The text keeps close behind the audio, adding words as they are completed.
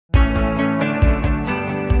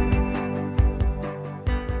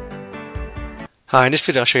Hi, in this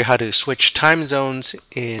video I'll show you how to switch time zones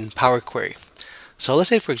in Power Query. So let's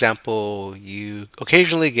say, for example, you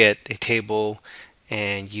occasionally get a table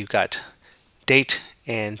and you've got date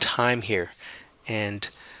and time here, and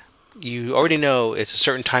you already know it's a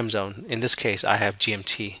certain time zone. In this case, I have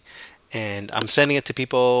GMT, and I'm sending it to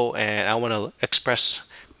people, and I want to express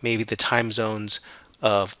maybe the time zones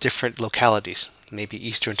of different localities, maybe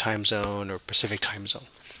Eastern time zone or Pacific time zone.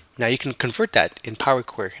 Now you can convert that in Power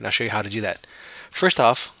Query, and I'll show you how to do that. First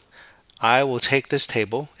off, I will take this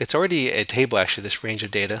table. It's already a table, actually, this range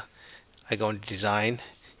of data. I go into design.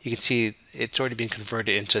 You can see it's already been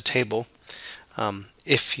converted into a table.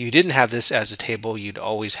 If you didn't have this as a table, you'd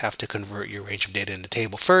always have to convert your range of data into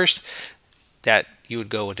table first. That you would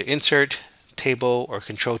go into insert, table, or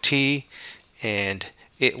control T, and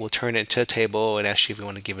it will turn it into a table and ask you if you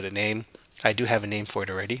want to give it a name. I do have a name for it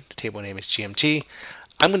already. The table name is GMT.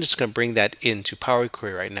 I'm just going to bring that into Power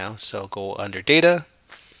Query right now. So go under data,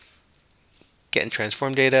 get and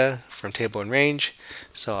transform data from table and range.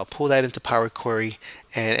 So I'll pull that into Power Query,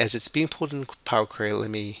 and as it's being pulled into Power Query,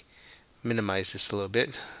 let me minimize this a little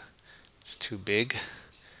bit. It's too big.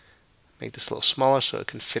 Make this a little smaller so it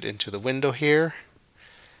can fit into the window here.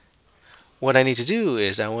 What I need to do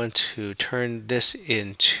is I want to turn this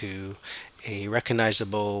into a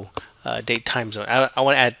recognizable date time zone. I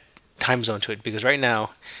want to add time zone to it because right now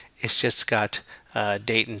it's just got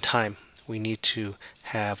date and time. We need to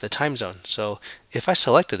have the time zone. So if I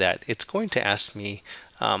selected that, it's going to ask me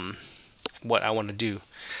what I want to do.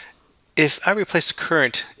 If I replace the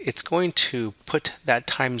current, it's going to put that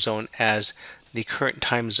time zone as the current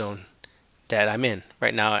time zone that I'm in.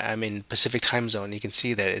 Right now I'm in Pacific time zone. You can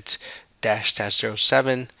see that it's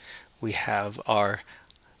 --07. We have our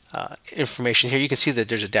information here. You can see that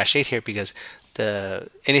there's a -8 here because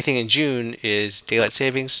anything in June is daylight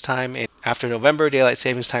savings time, and after November daylight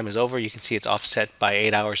savings time is over. You can see it's offset by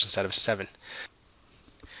 8 hours instead of 7.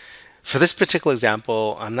 For this particular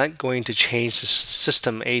example, I'm not going to change the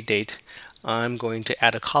system A date. I'm going to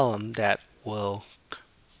add a column that will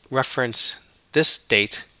reference this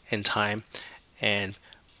date and time and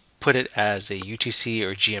put it as a UTC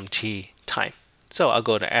or GMT time. So I'll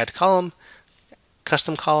go to add column,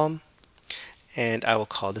 custom column, and I will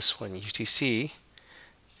call this one UTC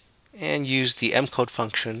and use the mcode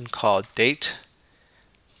function called date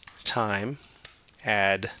time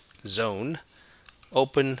add zone,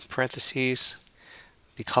 open parentheses.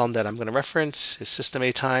 The column that I'm going to reference is system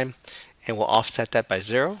A time, and we'll offset that by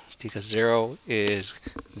 0 because 0 is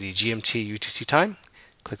the GMT UTC time.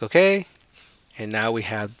 Click OK, and now we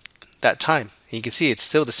have that time. And you can see it's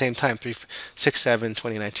still the same time,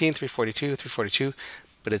 3/6/7/2019, 3:42, 3:42,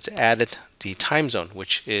 but it's added the time zone,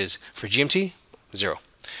 which is for GMT 0.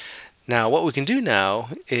 Now what we can do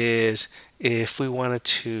now is if we wanted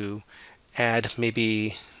to add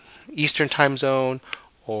maybe Eastern time zone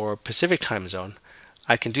or Pacific time zone,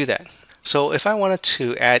 I can do that. So if I wanted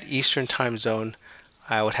to add Eastern time zone,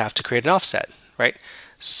 I would have to create an offset, right?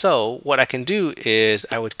 So what I can do is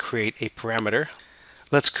I would create a parameter.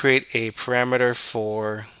 Let's create a parameter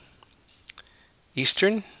for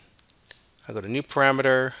Eastern. I'll go to new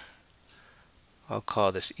parameter. I'll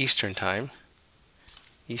call this Eastern time.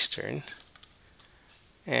 Eastern.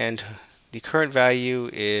 And the current value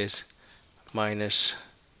is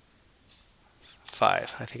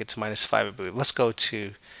 -5. I think it's -5, I believe. Let's go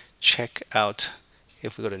to check out,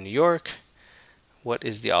 if we go to New York, what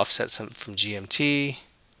is the offset from GMT?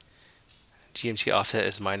 GMT offset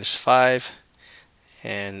is -5.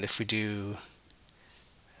 And if we do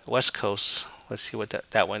West Coast, let's see what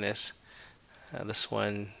that one is. This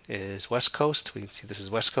one is West Coast. We can see this is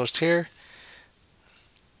West Coast here.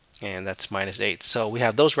 And that's -8. So we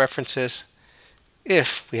have those references.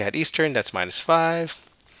 If we had Eastern, that's -5.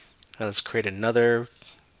 Now let's create another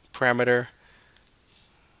parameter.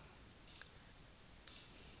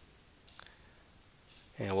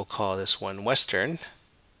 And we'll call this one Western.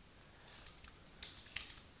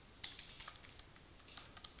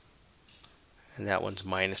 And that one's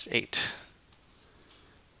 -8.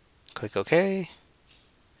 Click OK.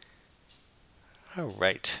 All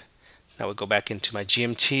right. Now we'll go back into my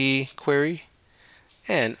GMT query,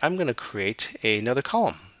 and I'm going to create another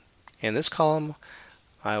column. In this column,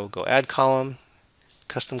 I will go add column,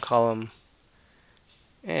 custom column,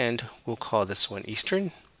 and we'll call this one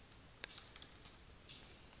Eastern.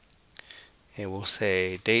 And we'll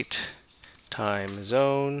say date, time,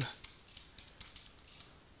 zone,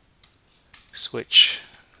 switch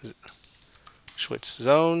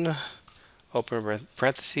zone, open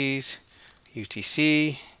parentheses,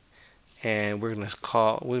 UTC, and we're going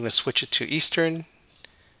to switch it to Eastern.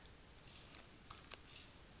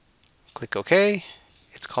 Click OK.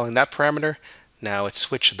 It's calling that parameter. Now it's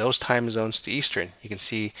switched those time zones to Eastern. You can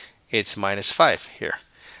see it's -5 here.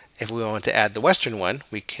 If we want to add the Western one,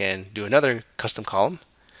 we can do another custom column.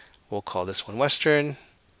 We'll call this one Western.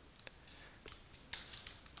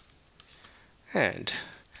 And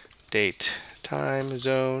date, time,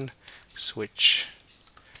 zone, switch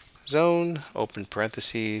zone, open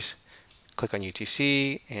parentheses, click on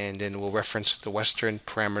UTC, and then we'll reference the Western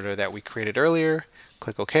parameter that we created earlier.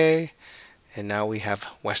 Click OK, and now we have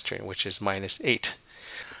Western, which is -8.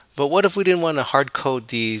 But what if we didn't want to hard code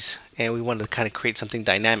these and we wanted to kind of create something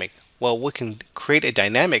dynamic? Well, we can create a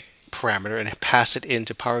dynamic parameter and pass it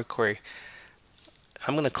into Power Query.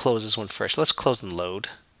 I'm going to close this one first. Let's close and load.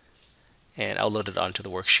 And I'll load it onto the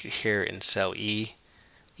worksheet here in cell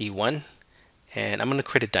E1. And I'm going to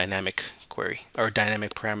create a dynamic query or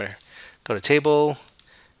dynamic parameter. Go to table,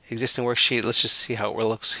 existing worksheet. Let's just see how it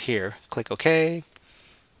looks here. Click OK.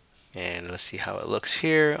 And let's see how it looks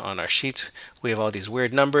here on our sheet. We have all these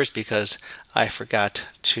weird numbers because I forgot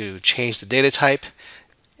to change the data type.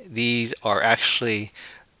 These are actually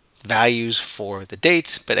values for the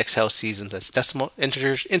dates, but Excel sees them as decimal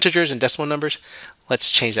integers and decimal numbers. Let's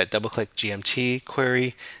change that. Double click GMT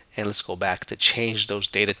query, and let's go back to change those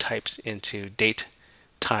data types into date,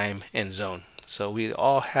 time, and zone. So we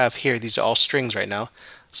all have here, these are all strings right now.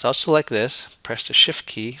 So I'll select this, press the shift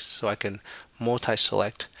key so I can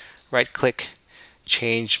multi-select, right click,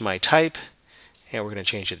 change my type, and we're going to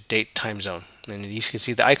change it to date, time, zone. And you can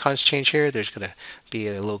see the icons change here. There's going to be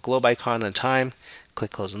a little globe icon on time.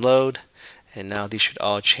 Click close and load, and now these should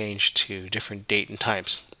all change to different date and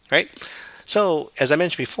times, right? So as I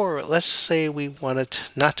mentioned before, let's say we wanted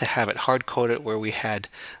not to have it hard coded where we had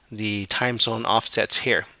the time zone offsets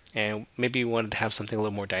here, and maybe we wanted to have something a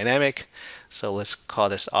little more dynamic. So let's call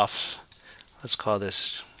this let's call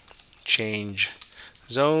this change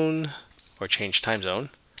zone or change time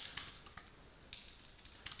zone.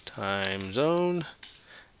 Time zone,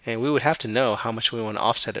 and we would have to know how much we want to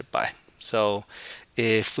offset it by. So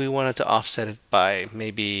if we wanted to offset it by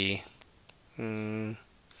maybe,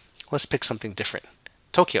 let's pick something different.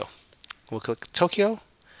 Tokyo. We'll click Tokyo,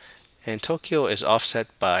 and Tokyo is offset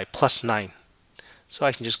by +9. So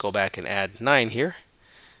I can just go back and add 9 here,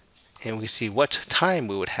 and we see what time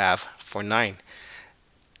we would have for 9.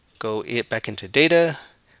 Go back into data,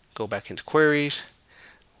 go back into queries.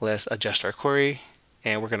 Let's adjust our query,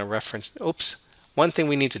 and we're going to reference, one thing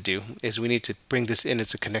we need to do is we need to bring this in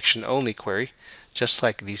as a connection only query, just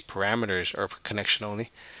like these parameters are connection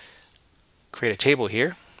only. Create a table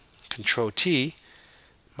here, Control T.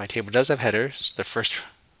 My table does have headers. The first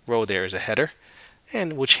row there is a header,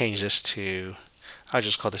 and we'll change this to, I'll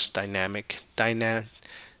just call this dynamic time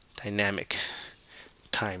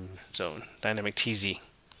zone, dynamic TZ,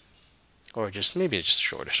 or just maybe it's just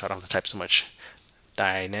shorter so I don't have to type so much.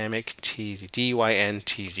 Dynamic TZ,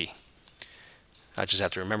 DYNTZ. I just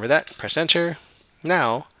have to remember that. Press enter.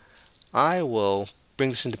 Now I will bring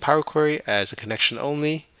this into Power Query as a connection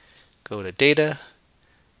only. Go to data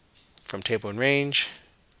from table and range,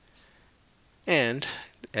 and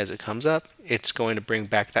as it comes up, it's going to bring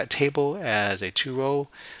back that table as a 2-row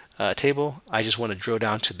table. I just want to drill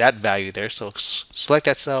down to that value there. So select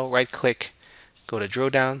that cell, right click, go to drill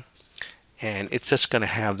down, and it's just going to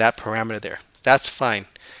have that parameter there. That's fine.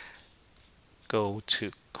 Go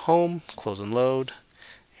to home, close and load,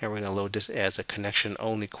 and we're going to load this as a connection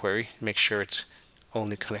only query. Make sure it's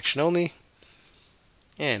only connection only,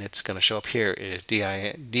 and it's going to show up here is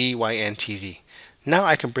DYNTZ. Now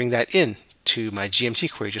I can bring that in to my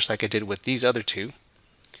GMT query just like I did with these other two.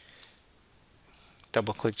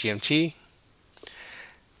 Double click GMT,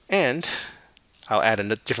 and I'll add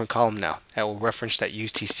a different column now that will reference that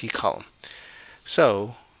UTC column.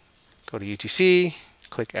 So go to UTC,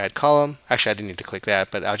 click add column. Actually, I didn't need to click that,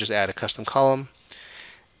 but I'll just add a custom column.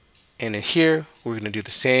 And in here, we're going to do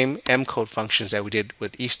the same M code functions that we did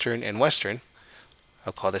with Eastern and Western.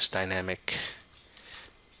 I'll call this dynamic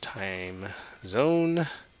time zone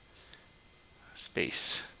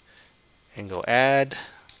space, and go add,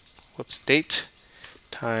 date,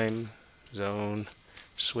 time, zone,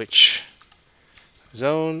 switch,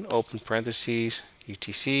 zone, open parentheses,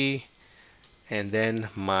 UTC, and then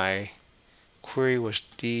my query was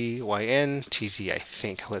DYNTZ, I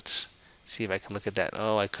think. Let's see if I can look at that.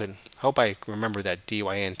 Oh, I couldn't. Hope I remember that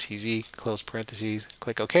DYNTZ, close parentheses,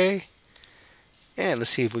 click OK. And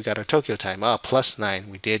let's see if we got our Tokyo time. +9.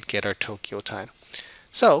 We did get our Tokyo time.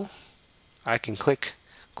 So I can click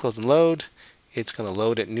close and load. It's going to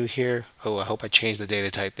load it new here. Oh, I hope I changed the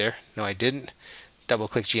data type there. No, I didn't. Double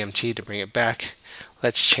click GMT to bring it back.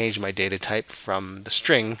 Let's change my data type from the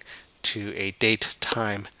string to a date,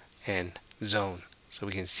 time, and zone. So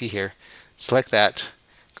we can see here, select that,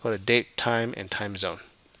 go to date, time, and time zone.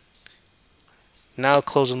 Now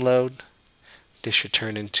close and load. This should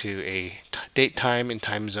turn into a date, time, and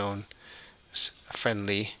time zone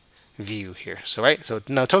friendly view here. So so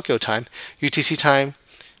now Tokyo time, UTC time,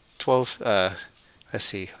 12. Let's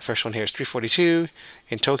see, the first one here is 3:42.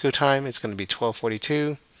 In Tokyo time, it's going to be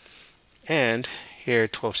 12:42, and here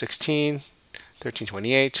 12:16,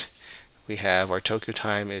 13:28. We have our Tokyo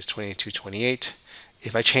time is 22:28.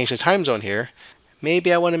 If I change the time zone here,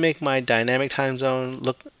 maybe I want to make my dynamic time zone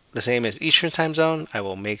look the same as Eastern time zone. I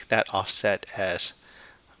will make that offset as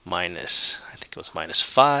minus, I think it was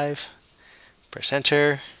 -5 per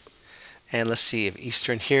center. And let's see if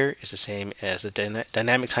Eastern here is the same as the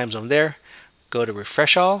dynamic time zone there. Go to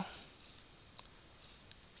refresh all,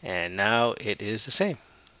 and now it is the same.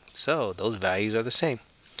 So those values are the same.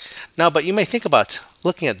 Now, but you may think about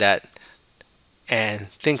looking at that and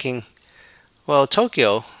thinking, well,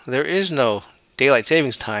 Tokyo, there is no daylight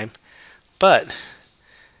savings time, but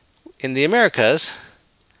in the Americas,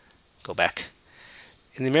 go back.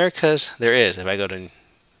 In the Americas, there is. If I go to,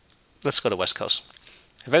 let's go to West Coast.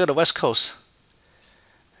 If I go to West Coast,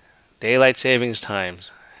 daylight savings time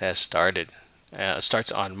has started.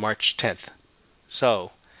 Starts on March 10th.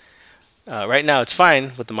 So right now it's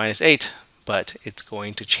fine with the -8, but it's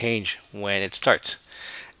going to change when it starts.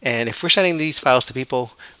 And if we're sending these files to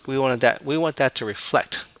people, we want that to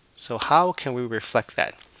reflect. So how can we reflect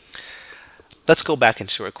that? Let's go back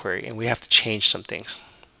into our query, and we have to change some things.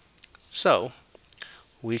 So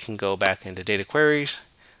we can go back into data queries,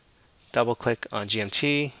 double click on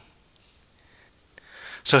GMT.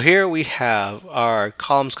 So here we have our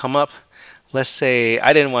columns come up. Let's say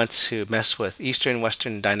I didn't want to mess with Eastern,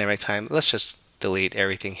 Western, dynamic time. Let's just delete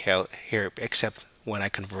everything here except when I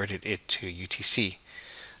converted it to UTC.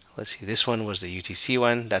 Let's see, this one was the UTC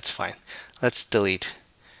one. That's fine. Let's delete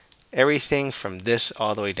everything from this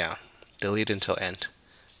all the way down. Delete until end.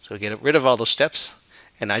 So get rid of all those steps,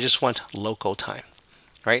 and I just want local time.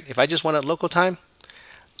 Right? If I just wanted local time,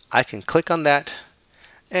 I can click on that,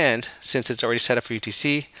 and since it's already set up for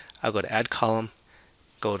UTC, I'll go to add column,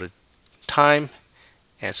 go to time,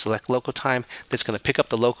 and select local time. That's going to pick up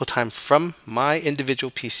the local time from my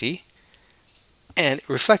individual PC and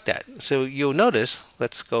reflect that. So you'll notice,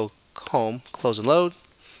 let's go home, close and load.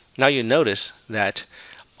 Now you notice that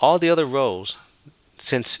all the other rows,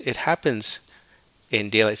 since it happens in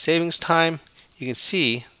daylight savings time, you can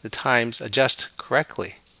see the times adjust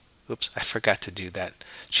correctly. Oops, I forgot to do that.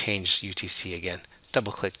 Change UTC again.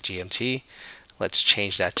 Double click GMT. Let's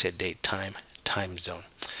change that to date, time, time zone.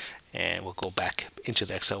 And we'll go back into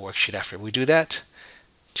the Excel worksheet after we do that.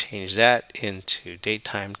 Change that into date,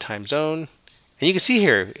 time, time zone. And you can see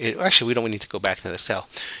here, actually we don't need to go back to the Excel.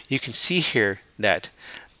 You can see here that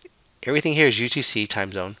everything here is UTC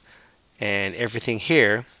time zone, and everything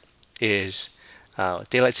here is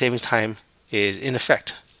daylight saving time is in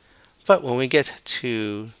effect. But when we get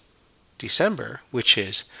to December, which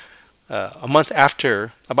is about a month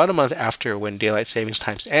after when daylight savings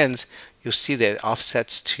time ends, you'll see that it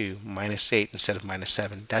offsets to -8 instead of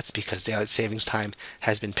 -7. That's because daylight savings time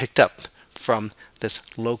has been picked up from this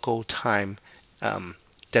local time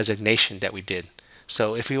designation that we did.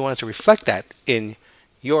 So if we wanted to reflect that in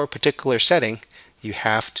your particular setting, you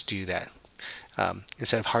have to do that.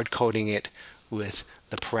 Instead of hard coding it with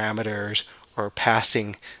the parameters or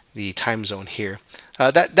passing the time zone here.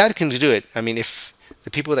 That can do it. I mean, if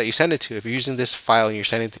the people that you send it to, if you're using this file and you're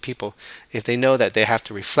sending it to people, if they know that they have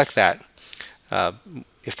to reflect that,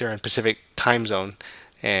 if they're in Pacific time zone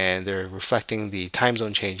and they're reflecting the time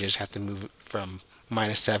zone changes, have to move from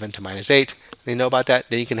 -7 to -8, they know about that,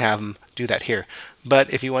 then you can have them do that here.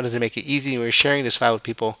 But if you wanted to make it easy and you're sharing this file with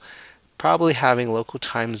people, probably having local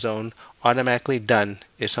time zone automatically done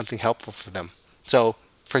is something helpful for them. So,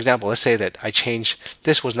 for example, let's say that I changed,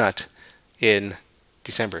 this was not in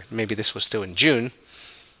December, maybe this was still in June,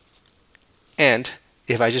 and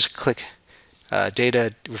if I just click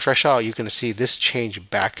data refresh all, you're going to see this change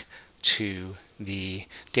back to the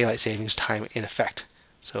daylight savings time in effect.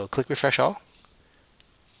 So click refresh all.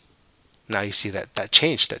 Now you see that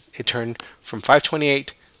changed, that it turned from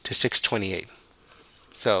 528 to 628.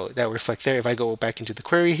 So that will reflect there. If I go back into the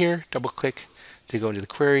query here, double click to go into the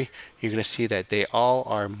query, you're going to see that they all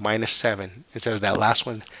are -7 instead of that last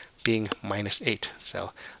one being -8.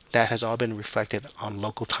 So that has all been reflected on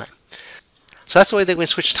local time. So that's the way that we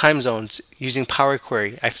switch time zones using Power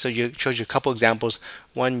Query. I showed you a couple examples.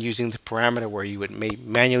 One using the parameter where you would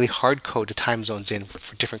manually hard code the time zones in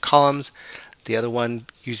for different columns. The other one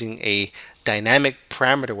using a dynamic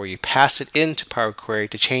parameter where you pass it into Power Query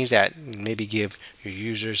to change that and maybe give your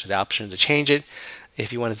users the option to change it.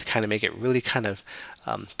 If you wanted to kind of make it really kind of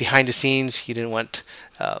behind the scenes, you didn't want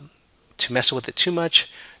to mess with it too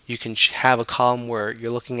much, you can have a column where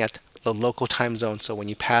you're looking at the local time zone. So when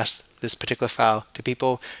you pass this particular file to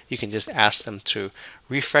people, you can just ask them to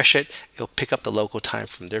refresh it. It'll pick up the local time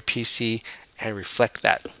from their PC and reflect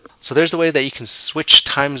that. So there's the way that you can switch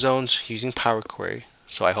time zones using Power Query.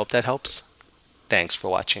 So I hope that helps. Thanks for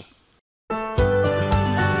watching.